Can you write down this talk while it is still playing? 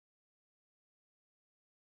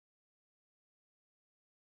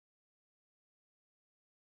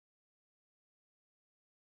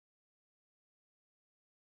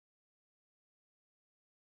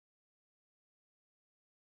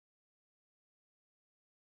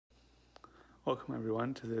Welcome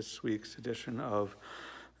everyone to this week's edition of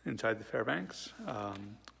Inside the Fairbanks.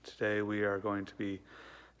 Today we are going to be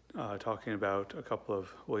talking about a couple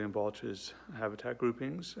of William Balch's habitat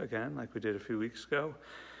groupings again, like we did a few weeks ago.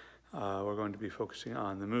 We're going to be focusing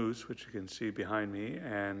on the moose, which you can see behind me,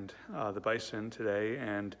 and the bison today,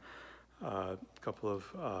 and a couple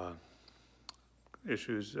of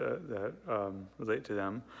issues that relate to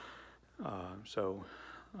them.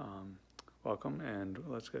 Welcome, and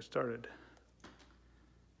let's get started.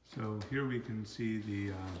 So here we can see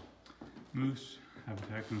the moose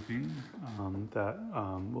habitat grouping that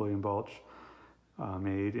William Balch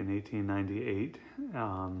made in 1898.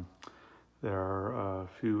 There are a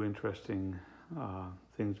few interesting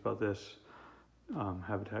things about this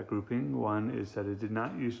habitat grouping. One is that it did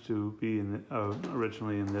not used to be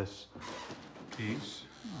originally in this case.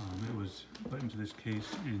 It was put into this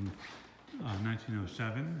case in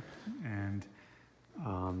 1907, and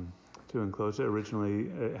to enclose it, originally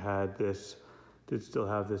it had did still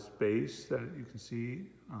have this base that you can see,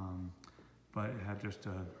 but it had just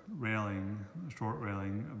a railing, a short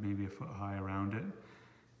railing, maybe a foot high around it.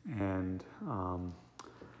 And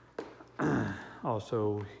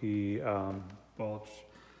also Balch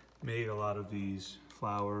made a lot of these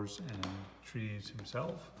flowers and trees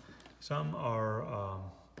himself. Some are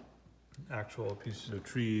actual pieces of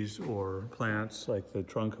trees or plants, like the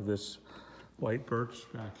trunk of this white birch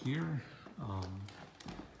back here.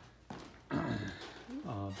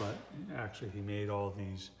 But actually he made all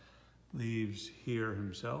these leaves here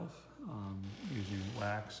himself using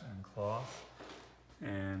wax and cloth.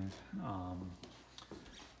 And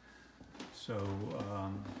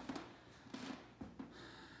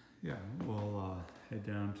we'll head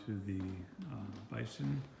down to the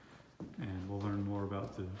bison, and we'll learn more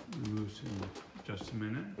about the moose in just a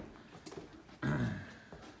minute.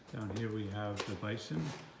 Down here we have the bison,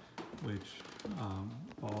 which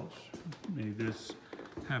Balch made this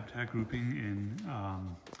habitat grouping in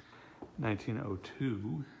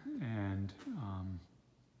 1902, and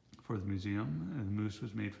for the museum, and the moose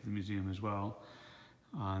was made for the museum as well.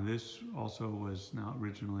 This also was not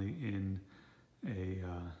originally in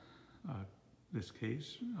this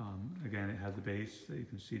case. Again, it had the base that you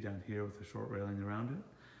can see down here with a short railing around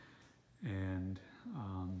it, and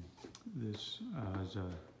this is a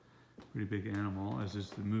pretty big animal, as is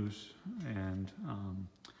the moose, and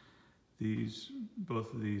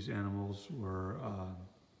both of these animals were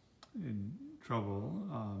in trouble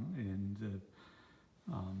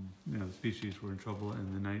the species were in trouble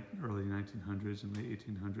in the early 1900s and late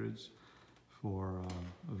 1800s for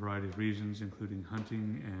a variety of reasons, including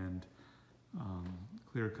hunting and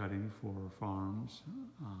clear cutting for farms.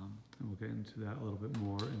 And we'll get into that a little bit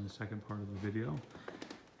more in the second part of the video.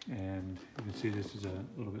 And you can see this is a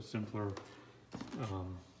little bit simpler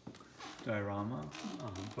diorama,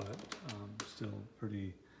 but still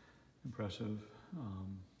pretty impressive,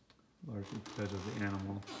 largely because of the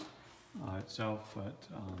animal itself, but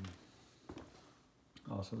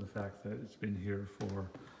also the fact that it's been here for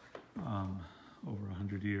over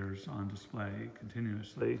 100 years on display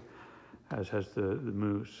continuously, as has the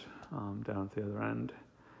moose down at the other end.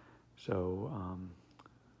 So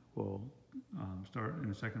we'll start in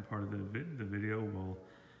the second part of the video. We'll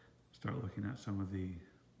start looking at some of the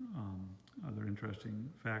other interesting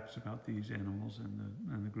facts about these animals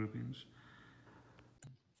and the groupings.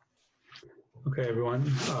 Okay, everyone,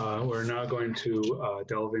 we're now going to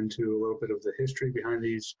delve into a little bit of the history behind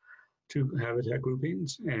these two habitat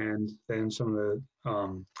groupings, and then some of the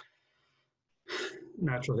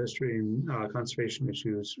natural history and conservation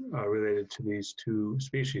issues related to these two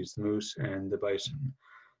species, the moose and the bison,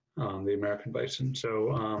 the American bison.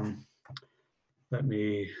 So let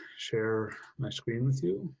me share my screen with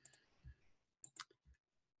you.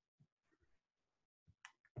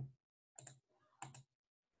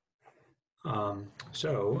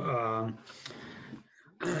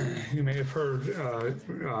 You may have heard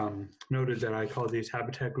noted that I call these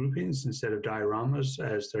habitat groupings instead of dioramas,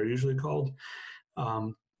 as they're usually called.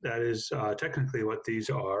 That is technically what these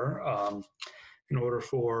are. In order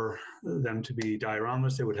for them to be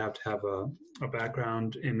dioramas, they would have to have a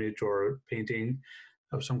background image or painting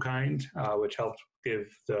of some kind, which helps give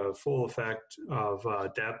the full effect of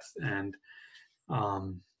depth and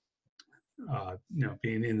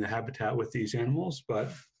being in the habitat with these animals.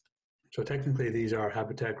 But so technically these are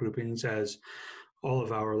habitat groupings, as all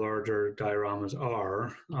of our larger dioramas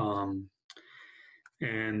are.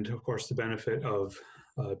 And of course the benefit of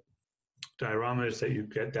diorama is that you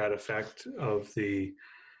get that effect of the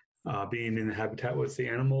being in the habitat with the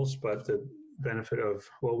animals, but the benefit of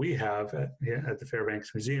what we have at the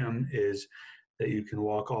Fairbanks Museum is that you can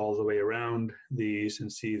walk all the way around these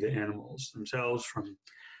and see the animals themselves from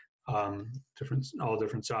all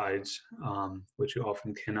different sides, which you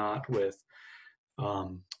often cannot with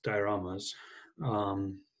dioramas.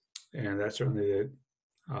 And that's certainly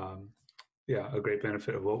a great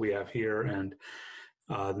benefit of what we have here. And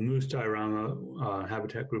the moose diorama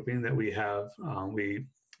habitat grouping that we have, we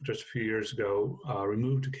just a few years ago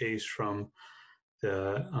removed a case from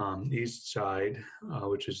the east side,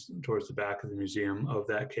 which is towards the back of the museum of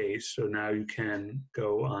that case. So now you can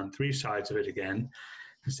go on 3 sides of it again,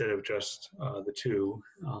 instead of just the 2.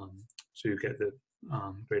 So you get the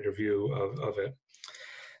greater view of it.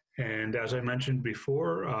 And as I mentioned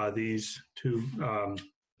before, these 2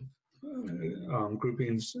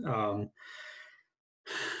 groupings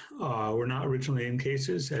were not originally in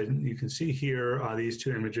cases. And you can see here these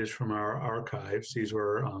 2 images from our archives. These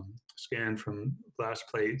were scanned from glass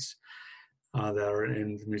plates that are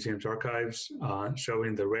in the museum's archives,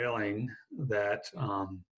 showing the railing that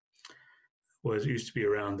used to be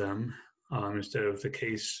around them, instead of the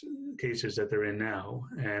cases that they're in now.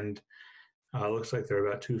 And it looks like they're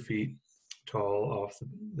about 2 feet tall off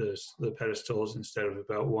the pedestals, instead of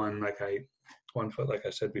about 1 foot, like I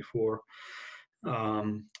said before.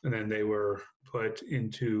 And then they were put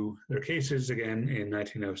into their cases again in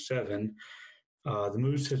 1907. The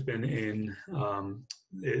moose has been in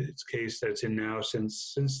its case that it's in now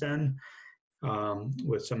since then,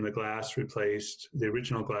 with some of the glass replaced, the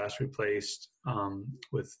original glass replaced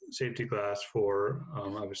with safety glass for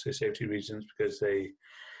obviously safety reasons, because the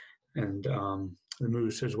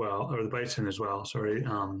moose as well, or the bison as well, sorry,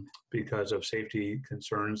 because of safety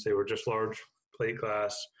concerns. They were just large plate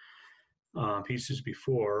glass pieces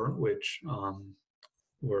before, which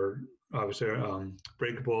were obviously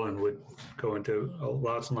breakable and would go into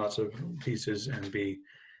lots and lots of pieces and be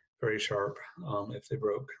very sharp if they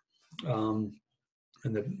broke. And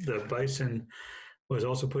the bison was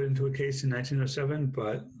also put into a case in 1907,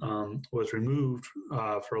 but was removed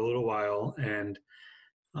for a little while, and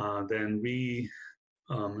then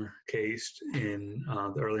cased in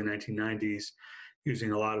the early 1990s,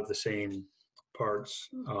 using a lot of the same parts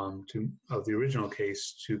of the original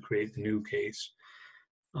case to create the new case.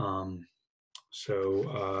 Now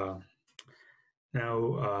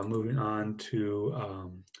moving on to,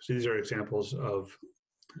 so these are examples of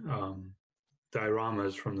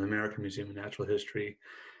dioramas from the American Museum of Natural History.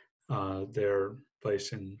 They're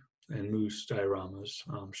bison and moose dioramas,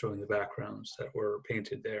 showing the backgrounds that were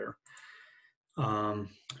painted there. So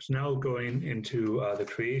now going into the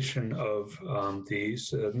creation of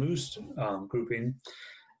these moose grouping.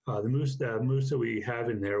 The moose that we have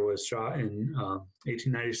in there was shot in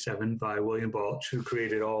 1897 by William Balch, who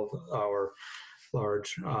created all of our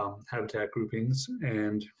large habitat groupings.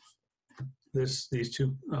 And these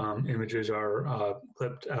 2 images are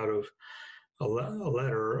clipped out of a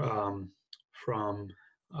letter from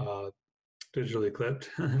digitally clipped,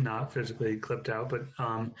 not physically clipped out, but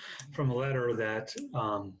from a letter that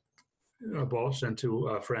Balch sent to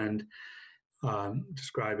a friend,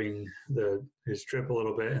 describing his trip a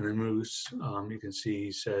little bit. And the moose, you can see,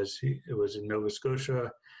 he says it was in Nova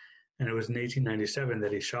Scotia, and it was in 1897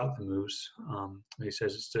 that he shot the moose. He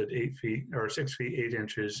says it stood 6 feet 8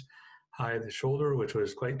 inches high at the shoulder, which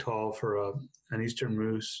was quite tall for an eastern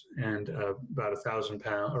moose, and about 1,000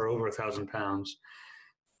 pounds, or over 1,000 pounds.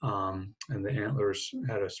 And the antlers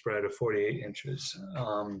had a spread of 48 inches.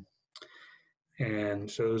 And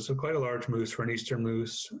so it was quite a large moose for an eastern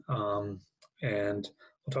moose. And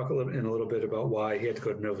we'll talk in a little bit about why he had to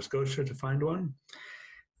go to Nova Scotia to find one.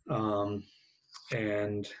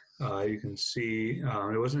 And you can see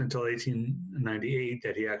it wasn't until 1898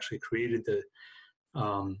 that he actually created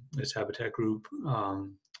this habitat group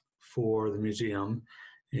for the museum.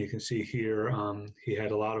 And you can see here he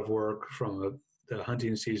had a lot of work from the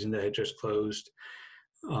hunting season that had just closed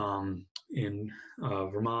in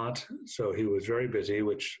Vermont. So he was very busy,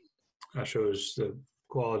 which shows the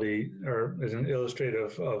quality, or is an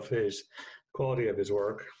illustrative of his quality of his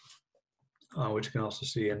work, which you can also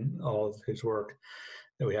see in all of his work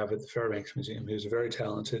that we have at the Fairbanks Museum. He was a very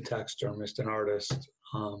talented taxidermist and artist.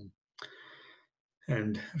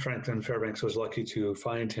 And Franklin Fairbanks was lucky to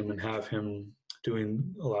find him and have him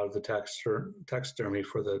doing a lot of the taxidermy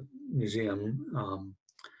for the museum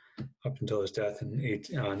up until his death in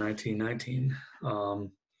 1919.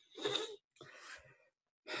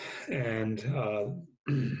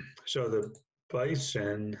 So the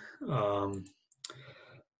bison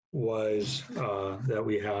was that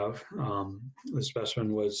we have, the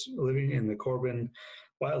specimen was living in the Corbin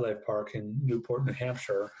Wildlife Park in Newport, New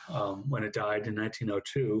Hampshire, when it died in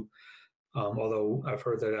 1902. although I've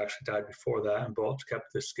heard that it actually died before that, and Balch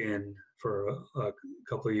kept the skin for a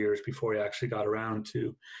couple of years before he actually got around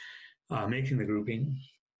to making the grouping.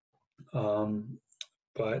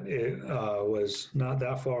 But it was not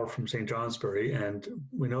that far from St. Johnsbury, and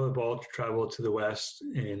we know that Balch traveled to the west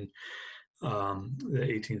in the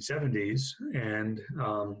 1870s, and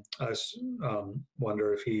I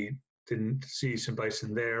wonder if he didn't see some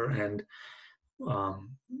bison there and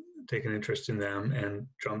take an interest in them and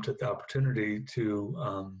jumped at the opportunity to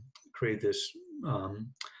create this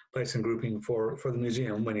bison grouping for the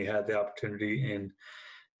museum when he had the opportunity in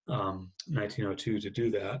 1902 to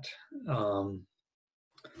do that.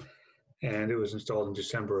 And it was installed in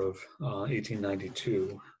December of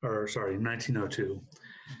 1902.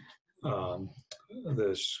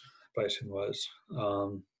 This bison was.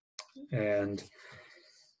 And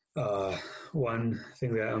one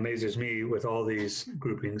thing that amazes me with all these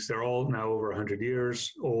groupings, they're all now over 100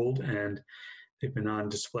 years old, and they've been on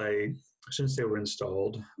display since they were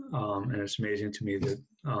installed. And it's amazing to me the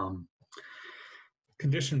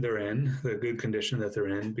condition they're in, the good condition that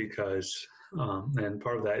they're in, because, and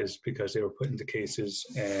part of that is because they were put into cases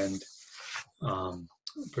and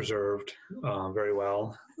preserved very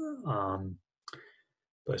well.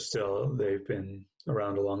 But still, they've been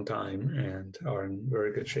around a long time and are in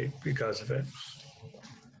very good shape because of it.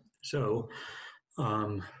 So,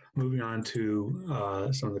 moving on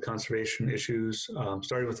to some of the conservation issues,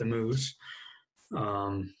 starting with the moose.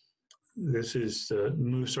 The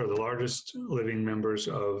moose are the largest living members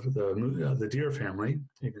of the deer family.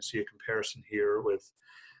 You can see a comparison here with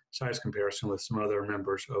size comparison with some other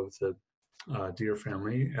members of the deer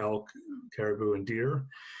family: elk, caribou, and deer.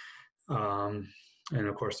 And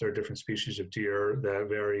of course, there are different species of deer that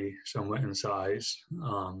vary somewhat in size.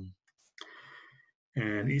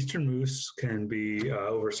 And eastern moose can be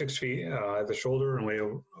over 6 feet at the shoulder and weigh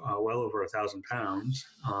well over 1,000 pounds.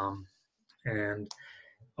 And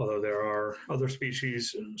although there are other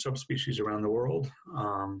species, subspecies around the world,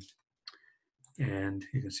 and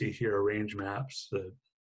you can see here range maps that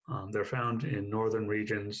they're found in northern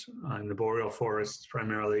regions in the boreal forests,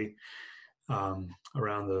 primarily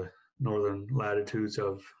around the northern latitudes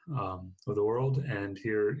of the world, and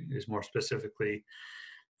here is more specifically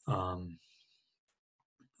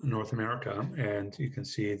North America. And you can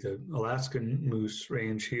see the Alaskan moose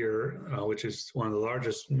range here, which is one of the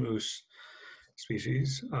largest moose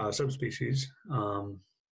species, subspecies.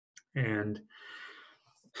 And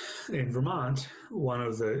in Vermont, one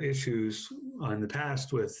of the issues in the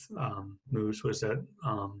past with moose was that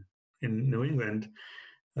in New England,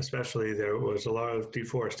 especially, there was a lot of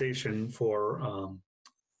deforestation for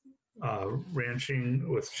ranching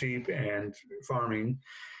with sheep and farming.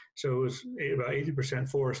 So it was about 80%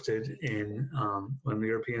 forested in when the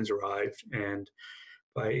Europeans arrived, and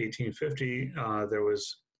by 1850, there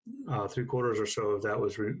was 3/4 or so of that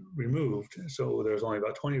was removed. So there was only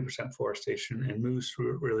about 20% forestation, and moose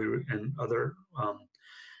really, and other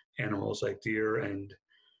animals like deer and,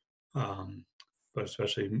 but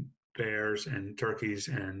especially bears and turkeys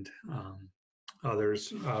and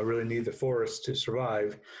others really need the forest to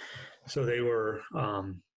survive. So they were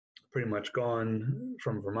pretty much gone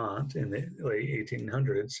from Vermont in the late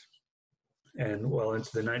 1800s and well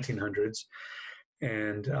into the 1900s.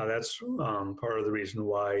 And that's part of the reason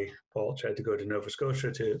why Balch had to go to Nova Scotia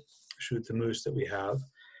to shoot the moose that we have.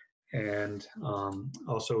 And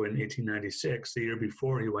also in 1896, the year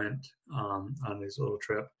before he went on his little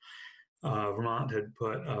trip, Vermont had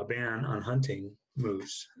put a ban on hunting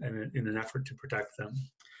moose in an effort to protect them.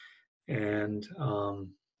 And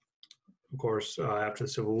of course, after the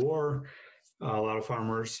Civil War, a lot of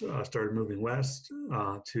farmers started moving west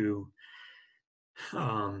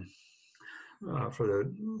for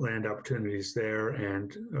the land opportunities there,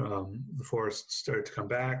 and the forests started to come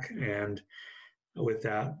back. And with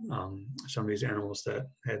that, some of these animals that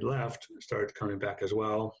had left started coming back as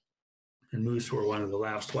well. And moose were one of the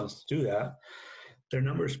last ones to do that. Their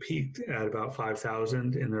numbers peaked at about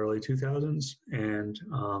 5,000 in the early 2000s, and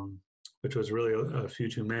which was really a few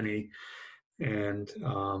too many. And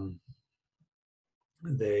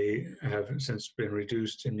they have since been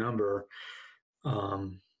reduced in number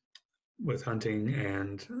with hunting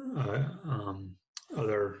and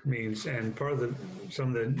other means. And part of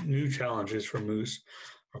some of the new challenges for moose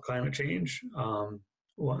are climate change.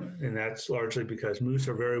 And that's largely because moose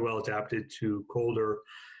are very well adapted to colder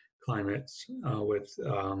climates with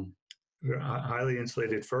highly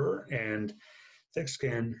insulated fur and thick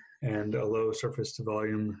skin and a low surface to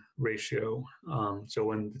volume ratio. So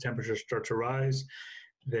when the temperatures start to rise,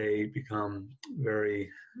 they become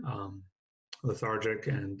very lethargic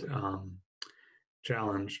and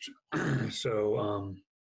challenged. So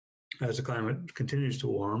as the climate continues to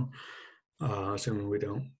warm, assuming we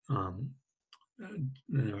don't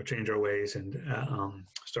change our ways and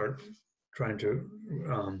start trying to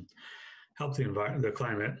help the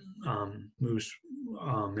climate, moose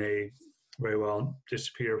may very well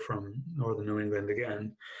disappear from northern New England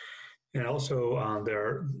again. And also,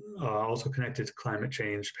 they're also connected to climate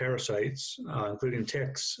change. Parasites, including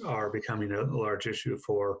ticks, are becoming a large issue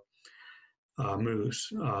for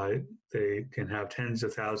moose. They can have tens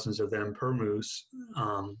of thousands of them per moose,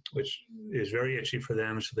 which is very itchy for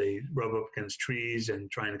them. So they rub up against trees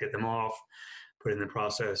and trying to get them off, but in the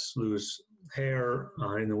process lose hair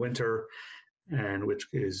in the winter, and which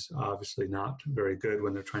is obviously not very good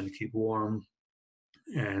when they're trying to keep warm.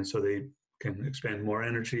 And so they can expend more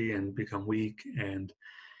energy and become weak, and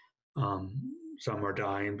some are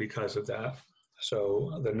dying because of that.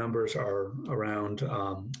 So the numbers are around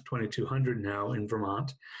 2,200 now in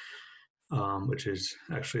Vermont, which is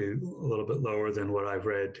actually a little bit lower than what I've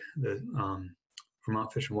read that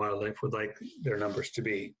Vermont Fish and Wildlife would like their numbers to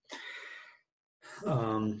be.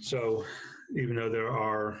 So even though there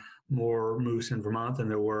are more moose in Vermont than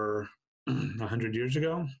there were 100 years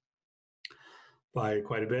ago, by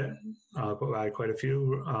quite a bit, by quite a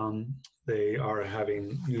few, they are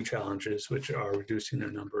having new challenges which are reducing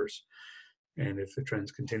their numbers. And if the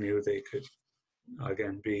trends continue, they could,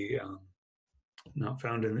 again, be not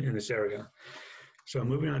found in this area. So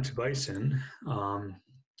moving on to bison,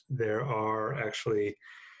 there are actually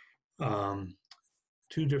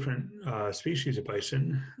two different species of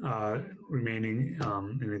bison remaining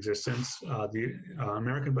in existence, the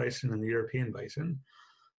American bison and the European bison.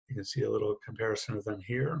 You can see a little comparison of them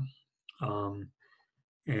here.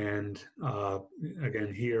 And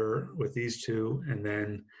again, here with these two, and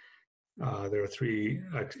then there are three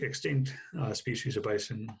extinct species of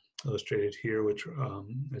bison illustrated here, which,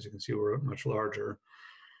 as you can see, were much larger.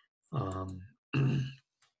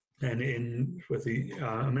 And with the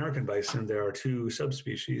American bison, there are two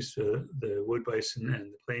subspecies, the wood bison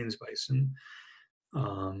and the plains bison.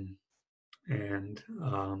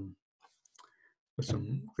 With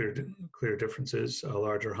some clear differences, a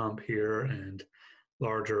larger hump here and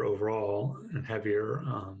larger overall and heavier,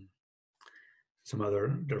 some other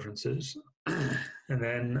differences. And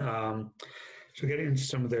then, so getting into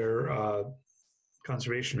some of their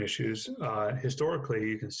conservation issues, historically,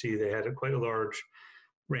 you can see they had quite a large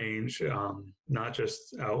range, not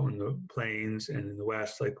just out in the plains and in the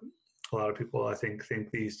west, like a lot of people I think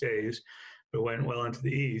these days, but went well into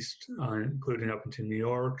the east, including up into New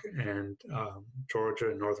York and Georgia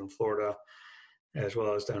and northern Florida, as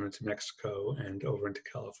well as down into Mexico and over into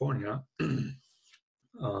California.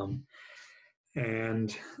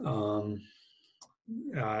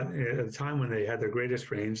 At the time when they had their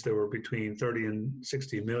greatest range, there were between 30 and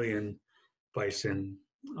 60 million bison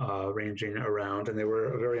ranging around, and they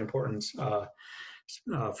were a very important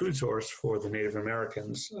food source for the Native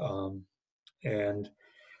Americans.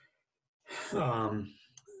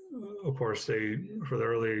 Of course, for the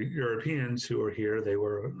early Europeans who were here, they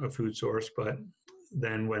were a food source. But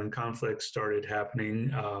then when conflicts started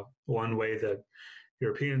happening, one way that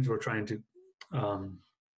Europeans were trying to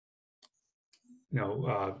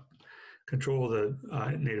control the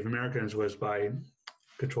Native Americans was by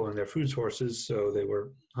controlling their food sources. So they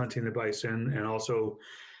were hunting the bison, and also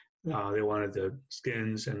they wanted the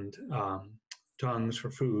skins and tongues for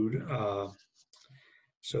food.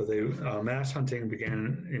 So mass hunting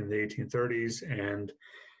began in the 1830s, and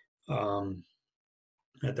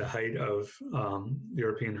at the height of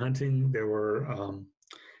European hunting, there were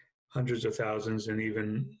hundreds of thousands and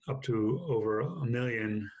even up to over 1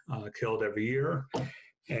 million killed every year.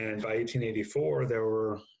 And by 1884,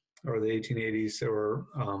 the 1880s, there were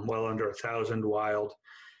well under 1,000 wild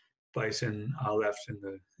bison left in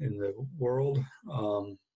the world,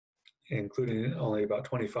 including only about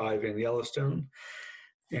 25 in Yellowstone.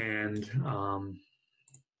 And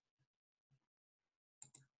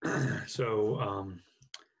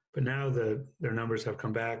but now their numbers have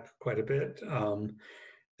come back quite a bit.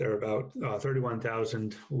 There are about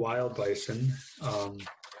 31,000 wild bison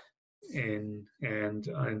in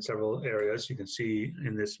several areas. You can see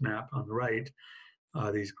in this map on the right,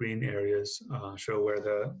 these green areas show where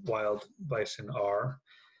the wild bison are.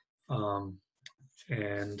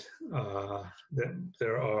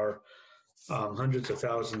 There are hundreds of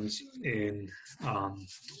thousands in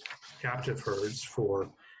captive herds for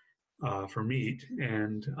meat,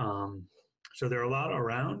 and so there are a lot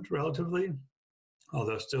around relatively,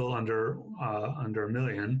 although still under 1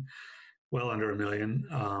 million, well under 1 million,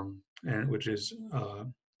 and which is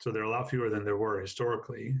So there are a lot fewer than there were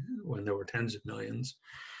historically when there were tens of millions.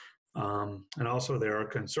 And also there are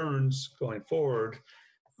concerns going forward.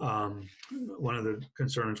 One of the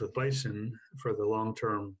concerns with bison for the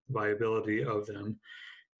long-term viability of them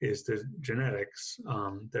is the genetics.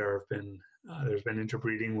 There's been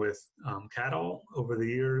interbreeding with cattle over the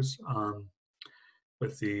years,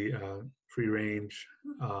 with the free-range,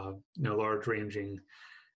 large-ranging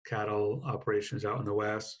cattle operations out in the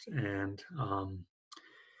West, and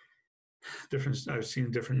I've seen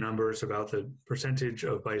different numbers about the percentage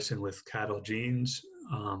of bison with cattle genes.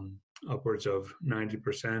 Upwards of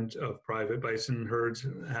 90% of private bison herds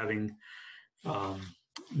having cattle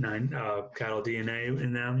DNA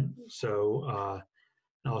in them. So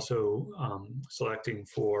also selecting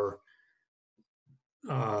for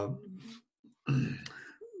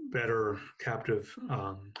better captive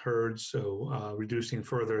herds, so reducing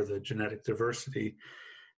further the genetic diversity.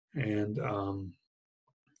 And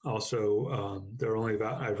also,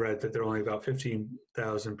 I've read that there are only about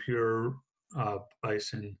 15,000 pure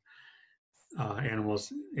bison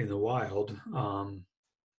animals in the wild,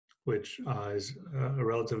 which is a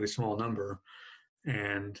relatively small number.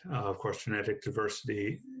 And of course, genetic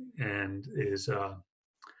diversity is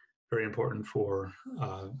very important for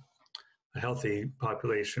a healthy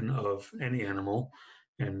population of any animal.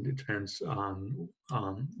 And it depends on,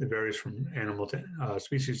 it varies from animal to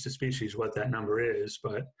species to species what that number is,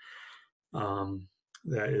 but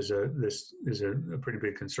this is a pretty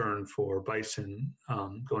big concern for bison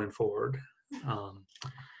going forward.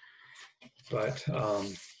 But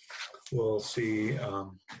we'll see,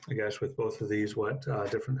 I guess, with both of these what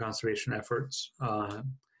different conservation efforts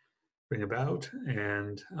bring about,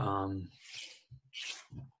 and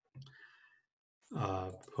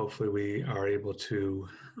hopefully we are able to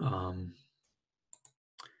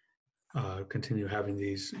continue having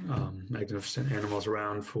these magnificent animals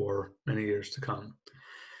around for many years to come.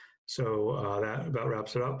 So that about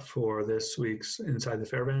wraps it up for this week's Inside the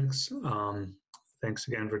Fairbanks. Thanks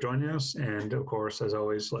again for joining us. And of course, as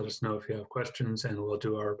always, let us know if you have questions, and we'll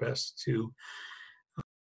do our best to